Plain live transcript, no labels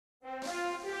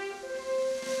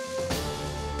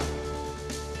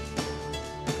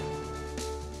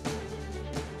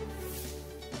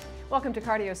Welcome to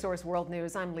CardioSource World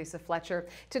News. I'm Lisa Fletcher.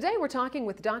 Today we're talking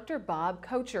with Dr. Bob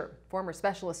Kocher, former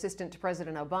special assistant to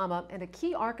President Obama and a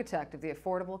key architect of the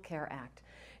Affordable Care Act.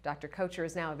 Dr. Kocher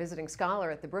is now a visiting scholar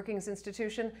at the Brookings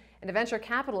Institution and a venture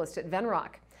capitalist at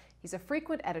Venrock. He's a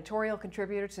frequent editorial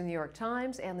contributor to the New York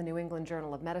Times and the New England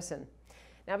Journal of Medicine.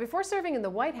 Now, before serving in the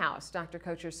White House, Dr.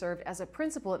 Kocher served as a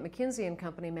principal at McKinsey &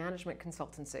 Company Management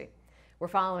Consultancy. We're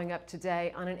following up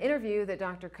today on an interview that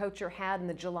Dr. Kocher had in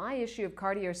the July issue of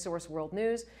CardioSource World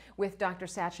News with Dr.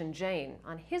 Sachin Jain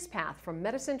on his path from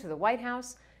medicine to the White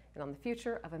House and on the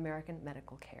future of American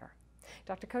medical care.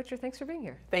 Dr. Kocher, thanks for being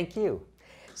here. Thank you.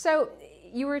 So,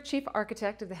 you were a chief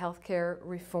architect of the healthcare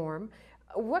reform.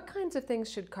 What kinds of things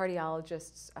should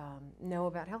cardiologists know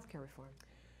about healthcare reform?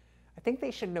 I think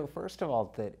they should know, first of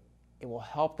all, that it will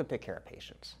help them take care of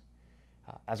patients.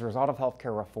 As a result of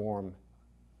healthcare reform,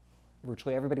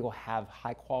 virtually everybody will have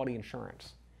high-quality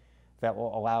insurance that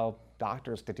will allow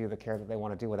doctors to do the care that they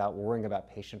want to do without worrying about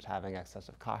patients having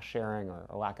excessive cost sharing or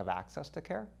a lack of access to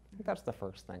care. I think that's the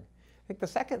first thing. I think the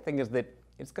second thing is that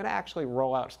it's going to actually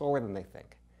roll out slower than they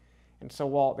think. And so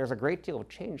while there's a great deal of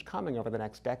change coming over the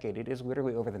next decade, it is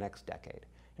literally over the next decade.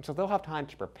 And so they'll have time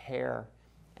to prepare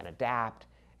and adapt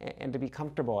and to be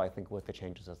comfortable, I think, with the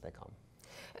changes as they come.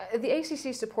 The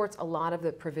ACC supports a lot of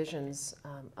the provisions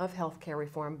of healthcare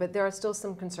reform, but there are still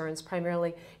some concerns,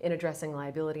 primarily in addressing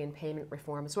liability and payment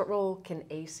reforms. What role can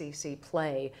ACC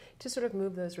play to sort of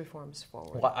move those reforms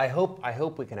forward? Well, I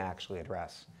hope we can actually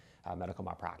address medical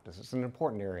malpractice. It's an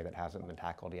important area that hasn't been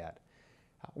tackled yet.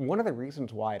 One of the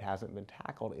reasons why it hasn't been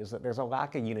tackled is that there's a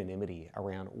lack of unanimity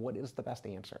around what is the best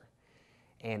answer.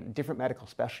 And different medical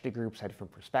specialty groups had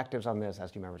different perspectives on this, as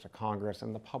do members of Congress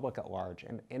and the public at large.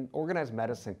 And organized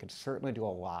medicine could certainly do a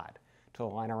lot to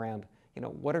align around,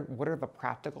 what are the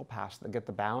practical paths that get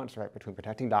the balance right between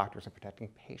protecting doctors and protecting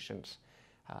patients,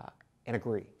 and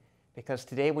agree. Because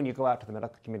today when you go out to the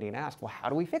medical community and ask, well, how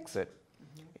do we fix it?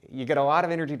 You get a lot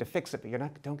of energy to fix it,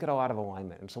 but don't get a lot of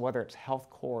alignment. And so whether it's health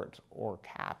courts or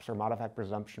CAPS or modified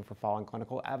presumption for following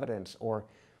clinical evidence or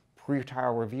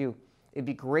pre-trial review, it'd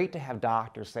be great to have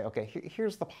doctors say, okay,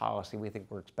 here's the policy we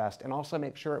think works best, and also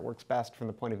make sure it works best from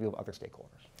the point of view of other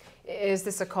stakeholders. Is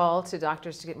this a call to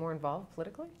doctors to get more involved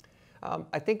politically?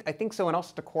 I think so, and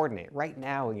also to coordinate. Right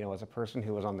now, as a person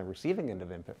who is on the receiving end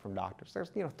of input from doctors, there's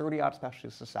 30-odd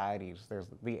specialty societies, there's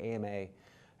the AMA,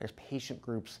 there's patient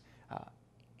groups,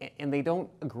 and they don't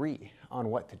agree on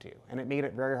what to do. And it made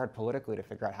it very hard politically to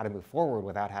figure out how to move forward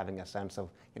without having a sense of,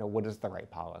 what is the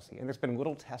right policy. And there's been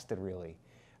little tested really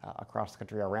across the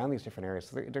country around these different areas.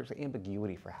 So there's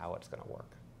ambiguity for how it's going to work.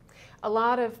 A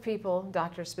lot of people,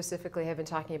 doctors specifically, have been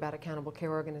talking about accountable care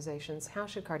organizations. How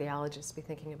should cardiologists be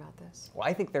thinking about this? Well,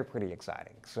 I think they're pretty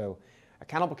exciting. So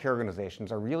accountable care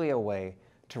organizations are really a way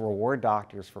to reward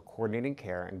doctors for coordinating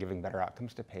care and giving better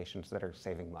outcomes to patients that are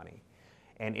saving money.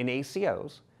 And in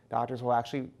ACOs, doctors will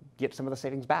actually get some of the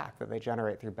savings back that they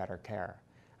generate through better care.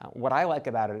 What I like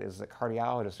about it is that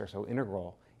cardiologists are so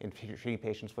integral in treating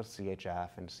patients with CHF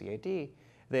and CAD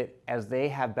that as they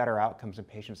have better outcomes and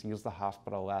patients use the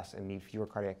hospital less and need fewer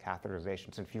cardiac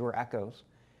catheterizations and fewer echoes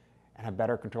and have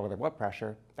better control of their blood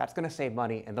pressure, that's going to save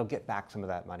money and they'll get back some of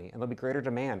that money. And there'll be greater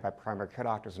demand by primary care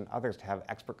doctors and others to have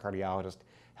expert cardiologists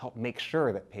help make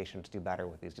sure that patients do better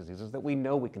with these diseases that we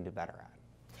know we can do better at.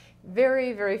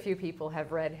 Very, very few people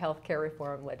have read healthcare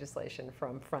reform legislation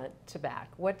from front to back.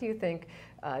 What do you think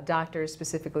doctors,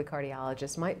 specifically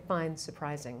cardiologists, might find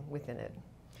surprising within it?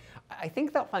 I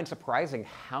think they'll find surprising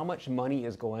how much money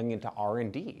is going into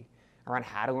R&D around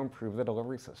how to improve the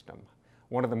delivery system.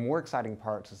 One of the more exciting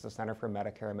parts is the Center for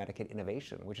Medicare and Medicaid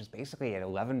Innovation, which is basically an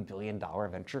 $11 billion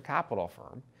venture capital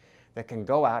firm that can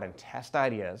go out and test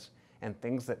ideas and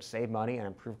things that save money and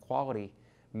improve quality.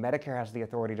 Medicare has the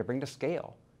authority to bring to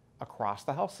scale across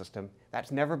the health system.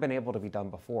 That's never been able to be done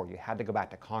before. You had to go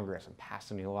back to Congress and pass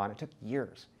a new law, and it took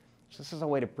years. So this is a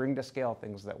way to bring to scale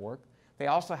things that work. They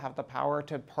also have the power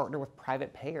to partner with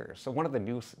private payers. So one of the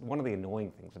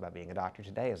annoying things about being a doctor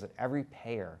today is that every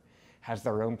payer has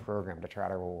their own program to try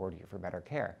to reward you for better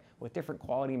care with different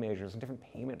quality measures and different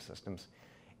payment systems.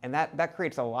 And that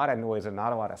creates a lot of noise and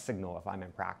not a lot of signal if I'm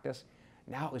in practice.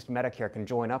 Now at least Medicare can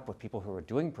join up with people who are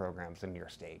doing programs in your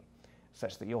state,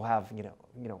 such that you'll have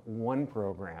one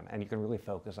program and you can really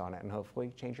focus on it and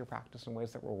hopefully change your practice in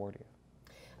ways that reward you.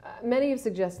 Many have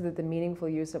suggested that the meaningful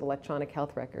use of electronic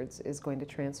health records is going to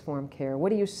transform care.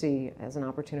 What do you see as an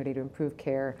opportunity to improve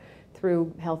care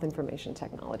through health information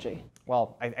technology?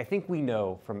 Well, I think we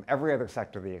know from every other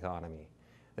sector of the economy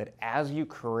that as you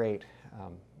create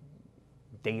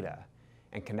data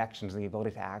and connections and the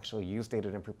ability to actually use data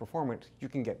to improve performance, you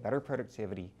can get better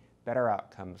productivity, better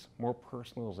outcomes, more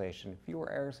personalization,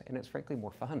 fewer errors, and it's frankly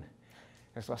more fun.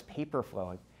 There's less paper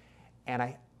flowing.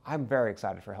 And I'm very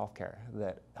excited for healthcare,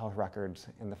 that health records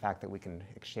and the fact that we can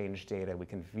exchange data, we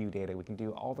can view data, we can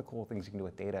do all the cool things you can do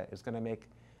with data is going to make,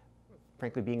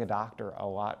 frankly, being a doctor a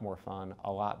lot more fun,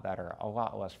 a lot better, a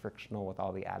lot less frictional with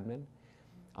all the admin,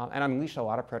 and unleash a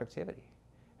lot of productivity.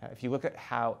 If you look at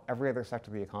how every other sector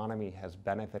of the economy has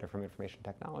benefited from information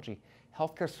technology,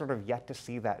 healthcare's sort of yet to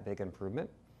see that big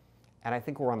improvement, and I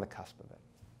think we're on the cusp of it.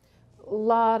 A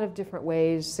lot of different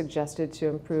ways suggested to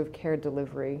improve care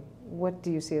delivery. What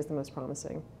do you see as the most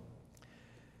promising?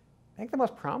 I think the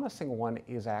most promising one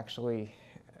is actually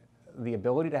the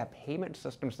ability to have payment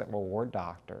systems that reward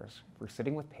doctors for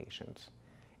sitting with patients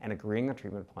and agreeing on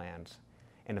treatment plans.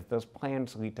 And if those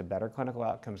plans lead to better clinical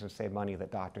outcomes and save money,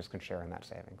 that doctors can share in that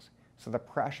savings. So the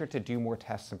pressure to do more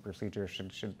tests and procedures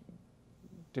should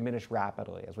diminish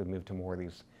rapidly as we move to more of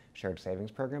these shared savings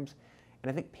programs.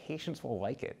 And I think patients will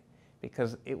like it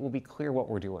because it will be clear what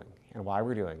we're doing and why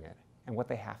we're doing it and what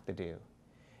they have to do.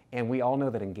 And we all know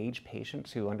that engaged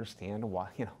patients who understand why,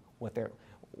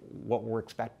 what we're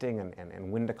expecting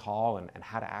and when to call and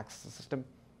how to access the system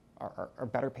are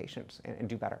better patients and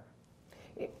do better.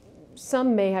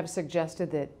 Some may have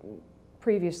suggested that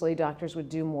previously doctors would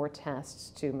do more tests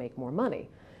to make more money.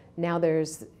 Now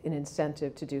there's an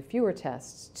incentive to do fewer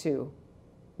tests to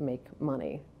make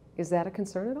money. Is that a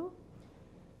concern at all?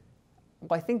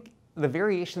 Well, I think the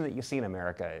variation that you see in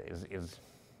America is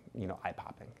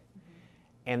eye-popping.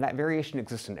 And that variation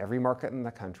exists in every market in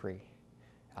the country.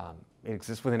 It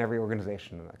exists within every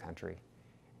organization in the country.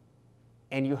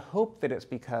 And you hope that it's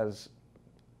because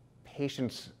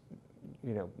patients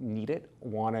need it,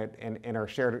 want it, and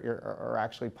are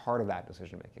actually part of that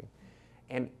decision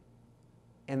making.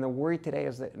 And the worry today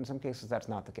is that in some cases that's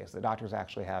not the case. The doctors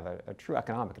actually have a true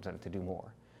economic incentive to do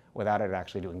more without it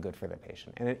actually doing good for the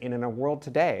patient. And in a world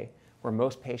today where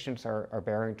most patients are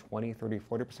bearing 20, 30,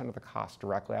 40% of the cost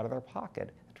directly out of their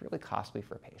pocket, it's really costly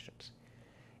for patients.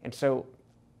 And so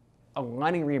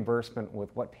aligning reimbursement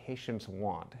with what patients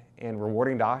want and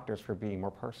rewarding doctors for being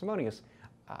more parsimonious,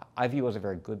 I view as a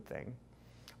very good thing.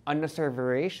 Unnecessary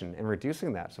variation and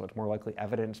reducing that so it's more likely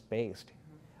evidence-based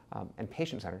and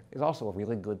patient-centered is also a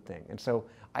really good thing. And so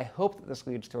I hope that this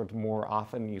leads towards more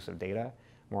often use of data,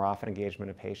 more often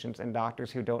engagement of patients, and doctors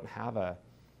who don't have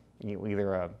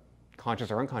either a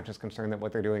conscious or unconscious concern that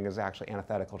what they're doing is actually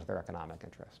antithetical to their economic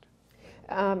interest.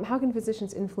 How can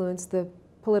physicians influence the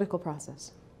political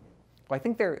process? Well, I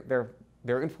think they're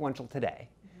influential today.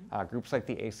 Groups like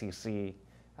the ACC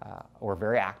were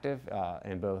very active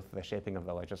in both the shaping of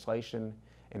the legislation,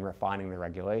 in refining the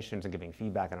regulations and giving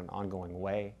feedback in an ongoing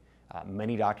way.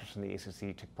 Many doctors from the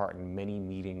ACC took part in many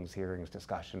meetings, hearings,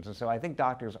 discussions, and so I think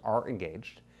doctors are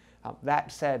engaged.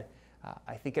 That said,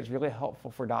 I think it's really helpful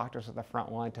for doctors at the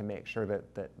front line to make sure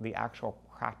that the actual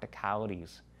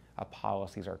practicalities of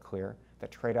policies are clear,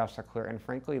 that trade-offs are clear, and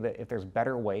frankly, that if there's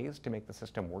better ways to make the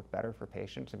system work better for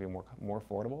patients and be more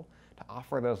affordable, to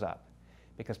offer those up.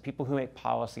 Because people who make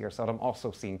policy are seldom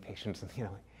also seeing patients,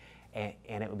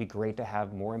 and it would be great to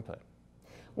have more input.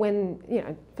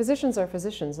 When physicians are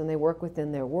physicians and they work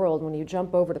within their world, when you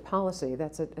jump over to policy,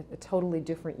 that's a totally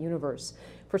different universe.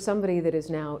 For somebody that is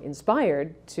now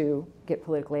inspired to get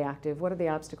politically active, what are the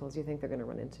obstacles you think they're going to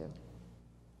run into?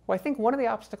 Well, I think one of the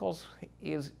obstacles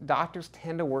is doctors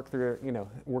tend to work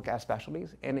work as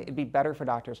specialties, and it'd be better for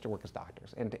doctors to work as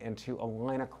doctors and to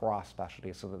align across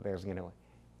specialties so that there's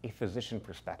a physician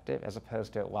perspective as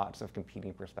opposed to lots of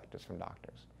competing perspectives from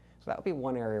doctors. So that would be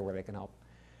one area where they can help.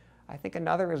 I think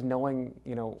another is knowing,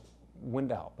 when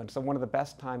to help. And so one of the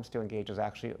best times to engage is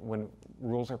actually when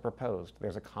rules are proposed.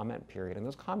 There's a comment period, and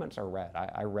those comments are read.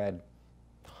 I read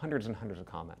hundreds and hundreds of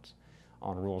comments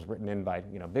on rules written in by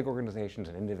big organizations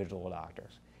and individual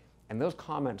doctors. And those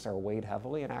comments are weighed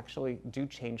heavily and actually do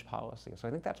change policy. So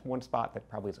I think that's one spot that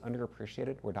probably is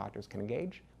underappreciated, where doctors can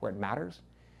engage, where it matters,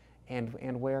 and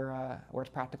where it's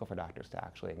practical for doctors to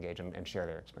actually engage and share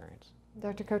their experience.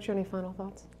 Dr. Kocher, any final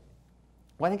thoughts?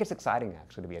 Well, I think it's exciting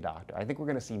actually to be a doctor. I think we're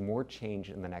going to see more change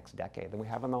in the next decade than we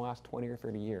have in the last 20 or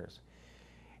 30 years.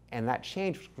 And that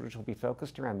change, which will be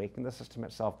focused around making the system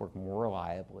itself work more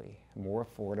reliably, more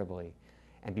affordably,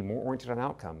 and be more oriented on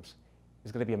outcomes,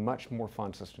 is going to be a much more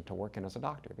fun system to work in as a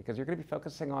doctor, because you're going to be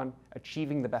focusing on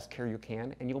achieving the best care you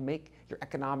can, and your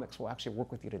economics will actually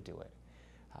work with you to do it.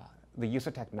 The use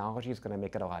of technology is going to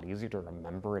make it a lot easier to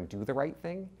remember and do the right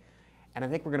thing. And I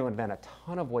think we're going to invent a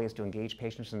ton of ways to engage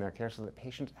patients in their care so that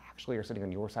patients actually are sitting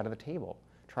on your side of the table,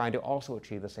 trying to also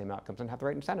achieve the same outcomes and have the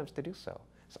right incentives to do so.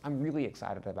 So I'm really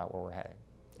excited about where we're heading.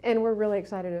 And we're really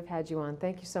excited to have had you on.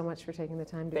 Thank you so much for taking the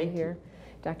time to be here.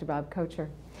 Dr. Bob Kocher.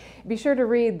 Be sure to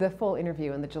read the full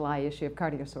interview in the July issue of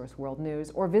CardioSource World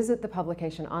News or visit the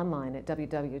publication online at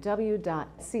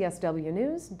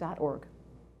www.cswnews.org.